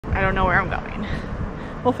I don't know where I'm going.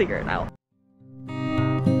 We'll figure it out.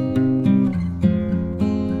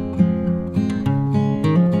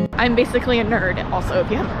 I'm basically a nerd also,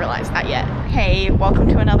 if you haven't realized that yet. Hey, welcome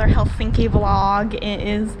to another Helsinki vlog. It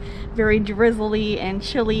is very drizzly and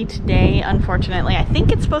chilly today, unfortunately. I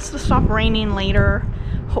think it's supposed to stop raining later.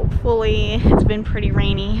 Hopefully. It's been pretty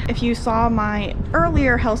rainy. If you saw my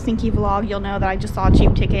earlier Helsinki vlog, you'll know that I just saw a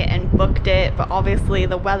cheap ticket and booked it, but obviously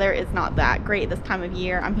the weather is not that great this time of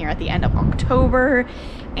year. I'm here at the end of October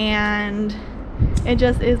and it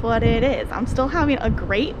just is what it is. I'm still having a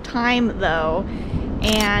great time though.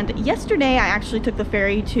 And yesterday I actually took the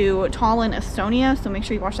ferry to Tallinn, Estonia, so make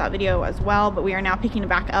sure you watch that video as well. But we are now picking it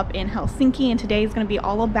back up in Helsinki, and today is going to be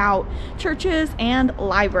all about churches and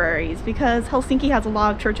libraries, because Helsinki has a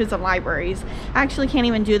lot of churches and libraries. I actually can't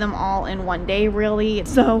even do them all in one day really,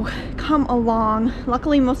 so come along.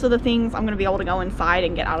 Luckily most of the things I'm going to be able to go inside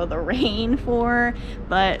and get out of the rain for,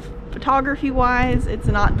 but photography wise it's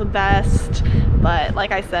not the best. But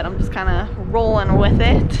like I said, I'm just kind of rolling with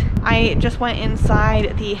it. I just went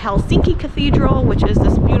inside the Helsinki Cathedral, which is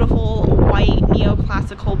this beautiful white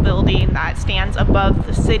neoclassical building that stands above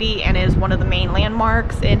the city and is one of the main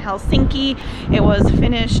landmarks in Helsinki. It was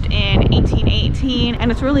finished in 1818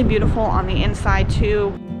 and it's really beautiful on the inside too.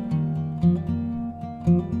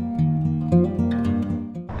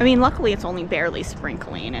 I mean, luckily it's only barely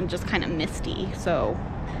sprinkling and just kind of misty, so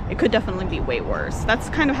it could definitely be way worse. That's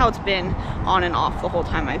kind of how it's been on and off the whole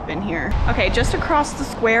time I've been here. Okay, just across the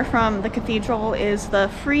square from the cathedral is the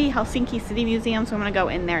free Helsinki City Museum, so I'm gonna go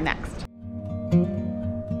in there next.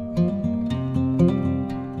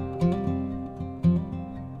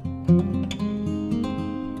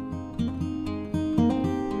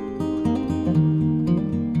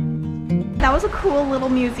 That was a cool little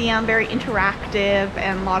museum, very interactive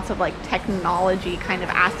and lots of like technology kind of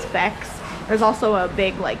aspects. There's also a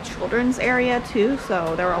big like children's area too,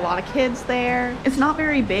 so there were a lot of kids there. It's not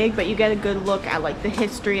very big, but you get a good look at like the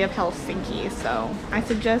history of Helsinki, so I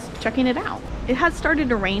suggest checking it out. It has started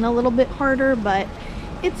to rain a little bit harder, but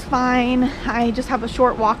it's fine. I just have a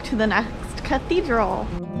short walk to the next cathedral.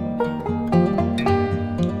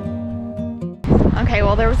 Okay,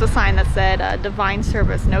 well there was a sign that said divine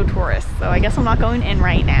service, no tourists, so I guess I'm not going in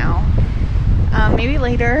right now. Maybe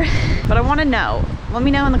later, but I want to know. Let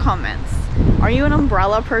me know in the comments. Are you an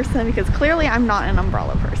umbrella person? Because clearly I'm not an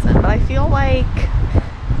umbrella person, but I feel like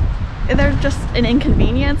there's just an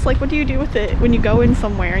inconvenience. Like, what do you do with it when you go in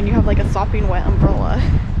somewhere and you have like a sopping wet umbrella?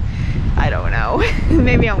 I don't know.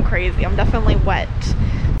 Maybe I'm crazy. I'm definitely wet,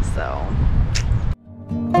 so.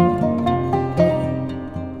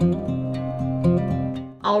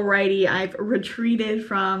 Alrighty, I've retreated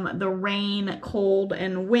from the rain, cold,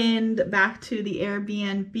 and wind back to the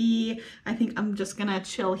Airbnb. I think I'm just gonna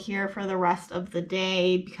chill here for the rest of the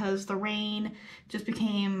day because the rain just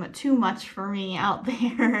became too much for me out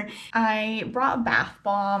there. I brought a bath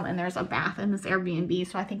bomb and there's a bath in this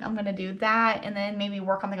Airbnb, so I think I'm gonna do that and then maybe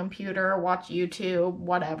work on the computer, watch YouTube,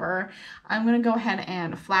 whatever. I'm gonna go ahead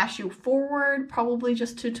and flash you forward, probably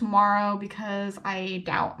just to tomorrow because I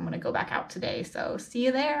doubt I'm gonna go back out today, so see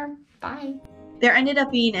you there. Bye. There ended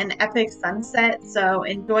up being an epic sunset, so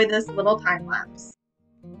enjoy this little time lapse.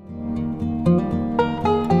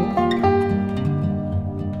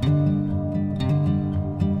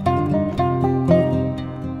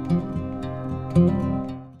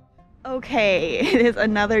 Okay, it is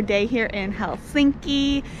another day here in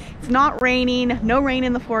Helsinki. It's not raining, no rain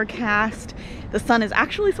in the forecast. The sun is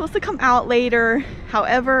actually supposed to come out later.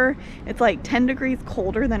 However, it's like 10 degrees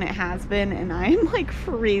colder than it has been and I'm like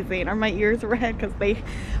freezing. Are my ears red? Because they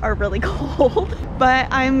are really cold. But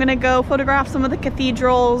I'm gonna go photograph some of the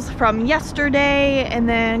cathedrals from yesterday and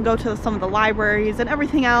then go to some of the libraries and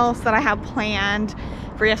everything else that I have planned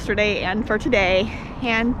for yesterday and for today.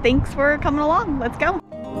 And thanks for coming along. Let's go.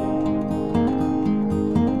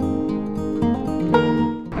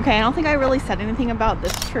 Okay, I don't think I really said anything about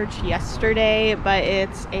this church yesterday, but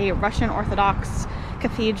it's a Russian Orthodox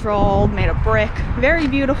cathedral made of brick. Very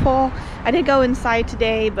beautiful. I did go inside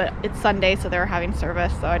today, but it's Sunday, so they were having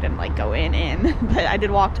service, so I didn't like go in. But I did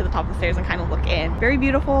walk to the top of the stairs and kind of look in. Very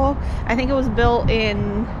beautiful. I think it was built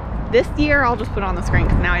in this year. I'll just put it on the screen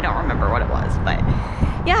because now I don't remember what it was. But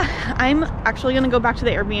yeah, I'm actually gonna go back to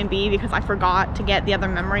the Airbnb because I forgot to get the other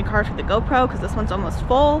memory card for the GoPro because this one's almost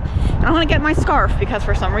full. And I want to get my scarf because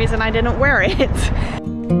for some reason I didn't wear it.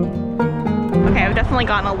 Okay, I've definitely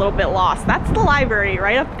gotten a little bit lost. That's the library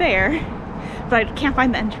right up there, but I can't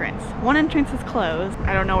find the entrance. One entrance is closed.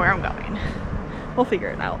 I don't know where I'm going. We'll figure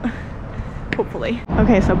it out. Hopefully.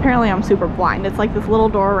 Okay, so apparently I'm super blind. It's like this little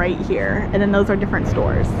door right here, and then those are different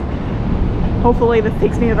stores. Hopefully this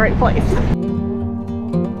takes me to the right place.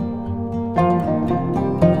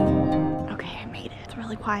 Okay, I made it. It's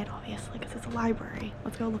really quiet, obviously, because it's a library.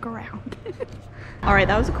 Let's go look around. All right,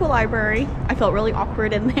 that was a cool library. I felt really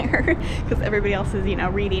awkward in there because everybody else is, you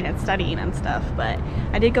know, reading and studying and stuff. But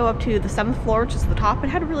I did go up to the 7th floor, which is the top. It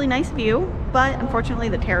had a really nice view, but unfortunately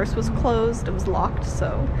the terrace was closed. It was locked,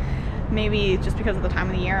 so maybe just because of the time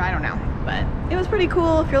of the year, I don't know. But it was pretty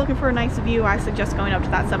cool. If you're looking for a nice view, I suggest going up to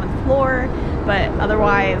that 7th floor, but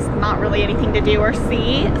otherwise not really anything to do or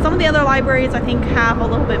see. Some of the other libraries I think have a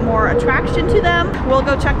little bit more attraction to them. We'll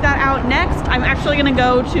go check that out next. I'm actually gonna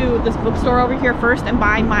go to this bookstore over here first and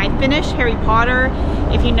buy my Finnish Harry Potter.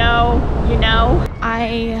 If you know, you know.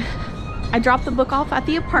 I dropped the book off at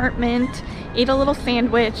the apartment, ate a little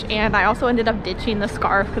sandwich, and I also ended up ditching the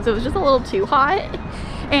scarf because it was just a little too hot.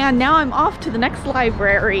 And now I'm off to the next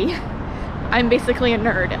library. I'm basically a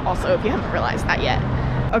nerd also, if you haven't realized that yet.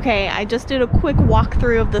 Okay, I just did a quick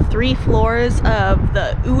walkthrough of the 3 floors of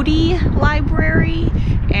the Oodi library,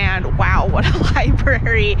 and wow, what a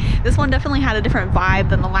library. This one definitely had a different vibe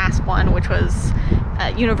than the last one, which was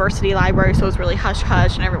a university library, so it was really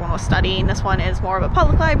hush-hush and everyone was studying. This one is more of a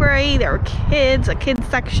public library. There were kids, a kids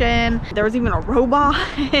section. There was even a robot,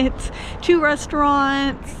 2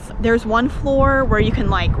 restaurants. There's 1 floor where you can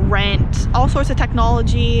like rent all sorts of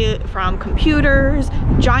technology, from computers,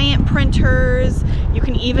 giant printers. You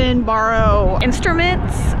can even borrow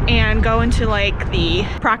instruments and go into like the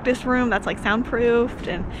practice room that's like soundproofed,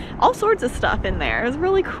 and all sorts of stuff in there. It was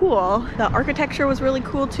really cool. The architecture was really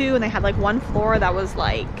cool too, and they had like 1 floor that was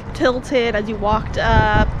like tilted as you walked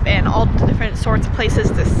up, and all the different sorts of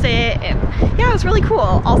places to sit, and yeah, it was really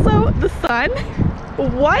cool. Also, the sun.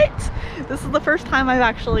 What? This is the first time I've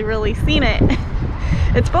actually really seen it.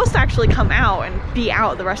 It's supposed to actually come out and be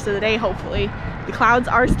out the rest of the day, hopefully. The clouds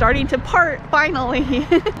are starting to part, finally.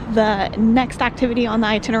 The next activity on the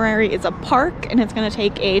itinerary is a park, and it's gonna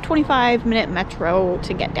take a 25-minute metro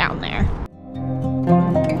to get down there.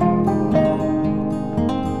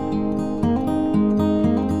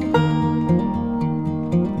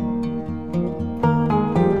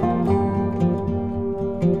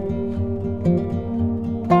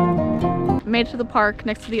 Made it to the park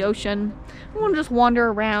next to the ocean. I want to just wander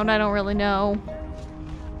around. I don't really know.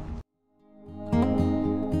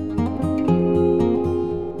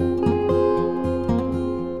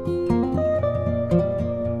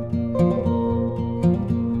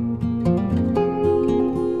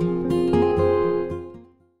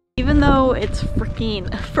 Even though it's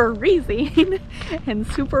freaking freezing and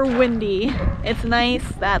super windy, it's nice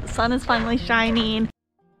that the sun is finally shining.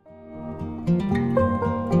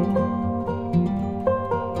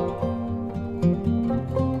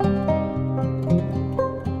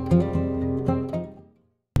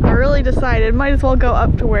 Decided might as well go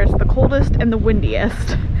up to where it's the coldest and the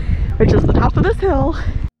windiest, which is the top of this hill.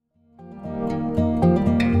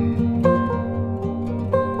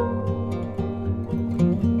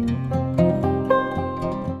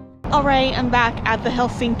 Alright, I'm back at the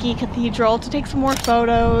Helsinki Cathedral to take some more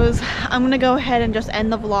photos. I'm gonna go ahead and just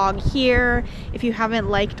end the vlog here. If you haven't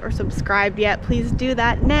liked or subscribed yet, please do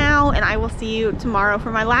that now, and I will see you tomorrow for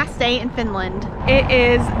my last day in Finland. It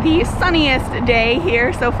is the sunniest day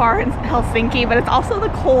here so far in Helsinki, but it's also the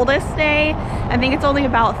coldest day. I think it's only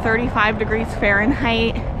about 35 degrees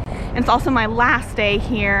Fahrenheit. And it's also my last day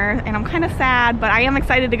here, and I'm kind of sad, but I am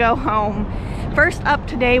excited to go home. First up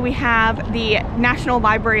today we have the National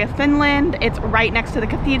Library of Finland. It's right next to the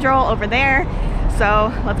cathedral over there. So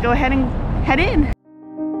let's go ahead and head in.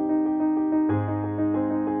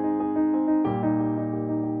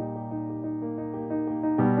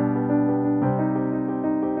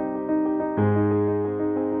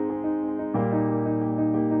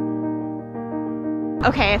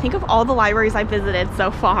 Okay, I think of all the libraries I visited so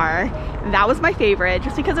far, that was my favorite,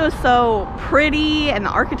 just because it was so pretty and the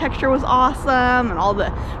architecture was awesome and all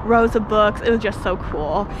the rows of books. It was just so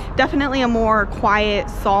cool. Definitely a more quiet,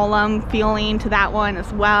 solemn feeling to that one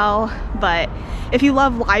as well. But if you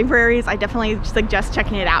love libraries, I definitely suggest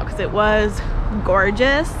checking it out because it was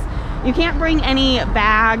gorgeous. You can't bring any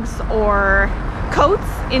bags or coats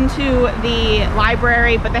into the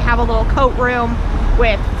library, but they have a little coat room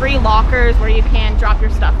with 3 lockers where you can drop your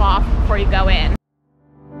stuff off before you go in.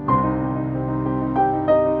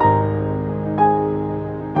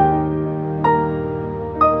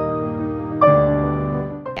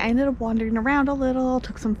 I ended up wandering around a little,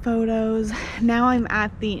 took some photos. Now I'm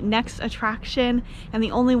at the next attraction, and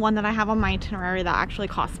the only one that I have on my itinerary that actually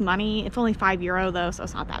costs money. It's only €5 though, so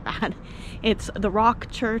it's not that bad. It's the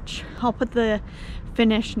Rock Church. I'll put the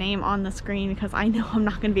Finnish name on the screen because I know I'm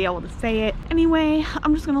not going to be able to say it. Anyway,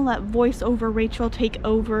 I'm just going to let voiceover Rachel take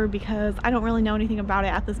over because I don't really know anything about it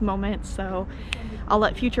at this moment, so I'll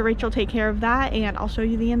let future Rachel take care of that, and I'll show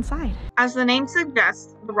you the inside. As the name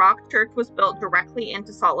suggests, the Rock Church was built directly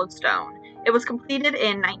into solid stone. It was completed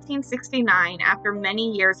in 1969 after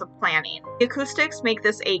many years of planning. The acoustics make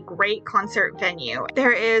this a great concert venue.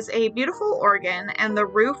 There is a beautiful organ, and the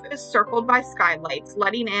roof is circled by skylights,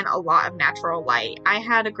 letting in a lot of natural light. I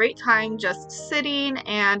had a great time just sitting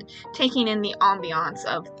and taking in the ambiance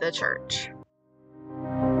of the church.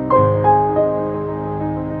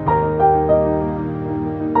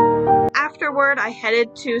 Afterward, I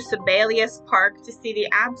headed to Sibelius Park to see the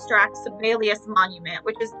abstract Sibelius monument,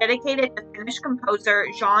 which is dedicated to Finnish composer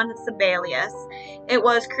Jean Sibelius. It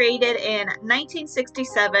was created in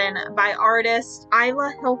 1967 by artist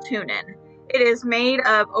Ila Hiltunen. It is made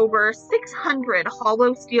of over 600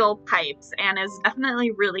 hollow steel pipes and is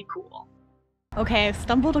definitely really cool. Okay, I've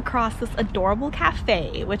stumbled across this adorable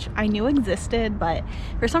cafe, which I knew existed, but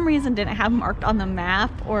for some reason didn't have marked on the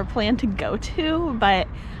map or planned to go to, but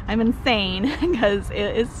I'm insane because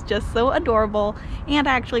it is just so adorable, and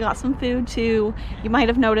I actually got some food too. You might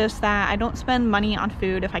have noticed that I don't spend money on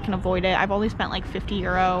food if I can avoid it. I've only spent like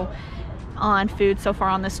 €50 on food so far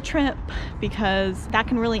on this trip because that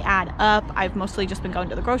can really add up. I've mostly just been going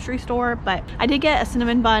to the grocery store, but I did get a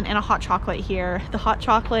cinnamon bun and a hot chocolate here. The hot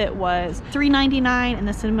chocolate was $3.99 and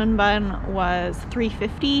the cinnamon bun was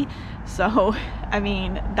 $3.50. So I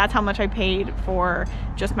mean, that's how much I paid for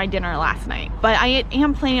just my dinner last night. But I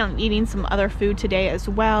am planning on eating some other food today as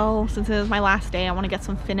well. Since it is my last day, I want to get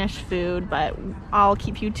some Finnish food, but I'll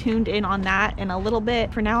keep you tuned in on that in a little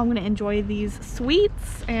bit. For now, I'm going to enjoy these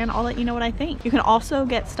sweets and I'll let you know what I think. You can also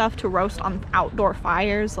get stuff to roast on outdoor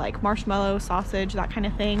fires like marshmallow, sausage, that kind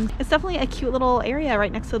of thing. It's definitely a cute little area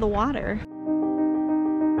right next to the water.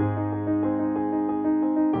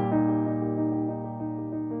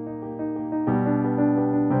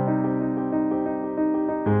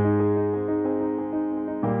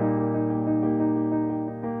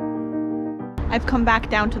 I've come back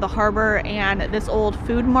down to the harbor and this old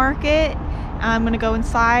food market. I'm gonna go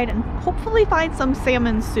inside and hopefully find some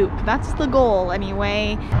salmon soup. That's the goal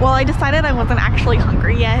anyway. Well, I decided I wasn't actually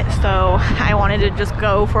hungry yet, so I wanted to just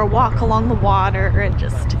go for a walk along the water and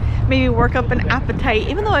just maybe work up an appetite,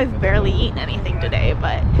 even though I've barely eaten anything today.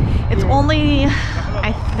 But it's only,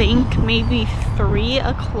 I think, maybe 3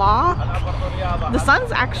 o'clock. The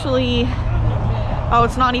sun's actually, oh,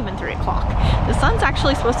 it's not even 3 o'clock. The sun's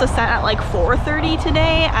actually supposed to set at like 4:30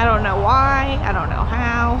 today. I don't know why. I don't know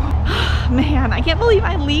how. Man, I can't believe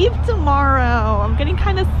I leave tomorrow. I'm getting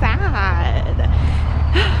kind of sad.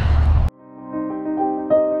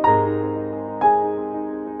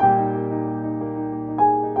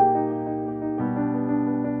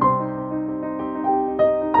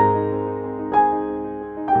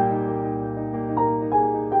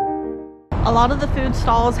 A lot of the food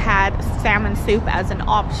stalls had salmon soup as an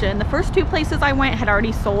option. The first 2 places I went had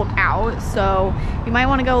already sold out, so you might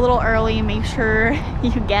want to go a little early and make sure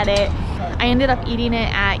you get it. I ended up eating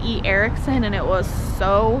it at E. Eriksson and it was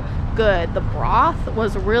so good. The broth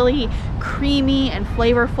was really creamy and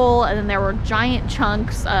flavorful, and then there were giant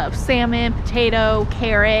chunks of salmon, potato,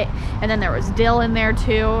 carrot, and then there was dill in there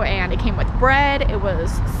too, and it came with bread. It was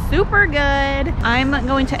super good. I'm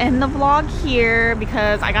going to end the vlog here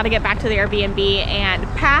because I got to get back to the Airbnb and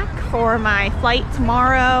pack for my flight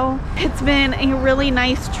tomorrow. It's been a really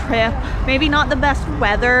nice trip. Maybe not the best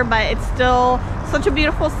weather, but it's still such a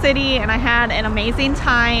beautiful city and I had an amazing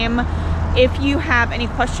time. If you have any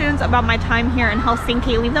questions about my time here in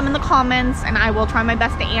Helsinki, leave them in the comments and I will try my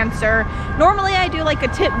best to answer. Normally I do like a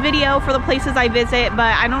tip video for the places I visit,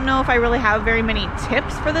 but I don't know if I really have very many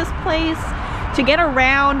tips for this place. To get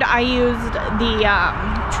around, I used the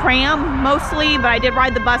tram mostly, but I did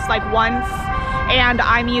ride the bus like once, and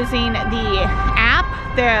I'm using the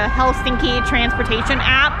app, the Helsinki transportation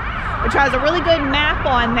app, which has a really good map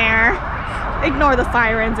on there. Ignore the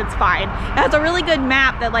sirens, it's fine. It has a really good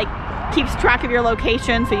map that like keeps track of your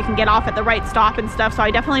location so you can get off at the right stop and stuff, so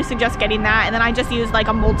I definitely suggest getting that. And then I just used like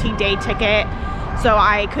a multi-day ticket so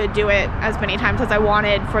I could do it as many times as I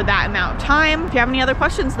wanted for that amount of time. If you have any other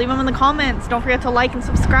questions, leave them in the comments. Don't forget to like and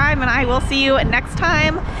subscribe, and I will see you next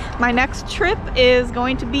time. My next trip is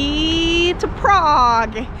going to be to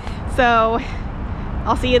Prague, so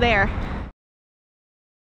I'll see you there.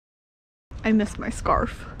 I miss my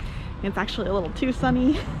scarf. It's actually a little too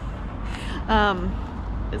sunny.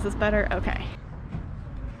 Is this better? Okay.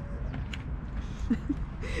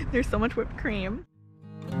 There's so much whipped cream.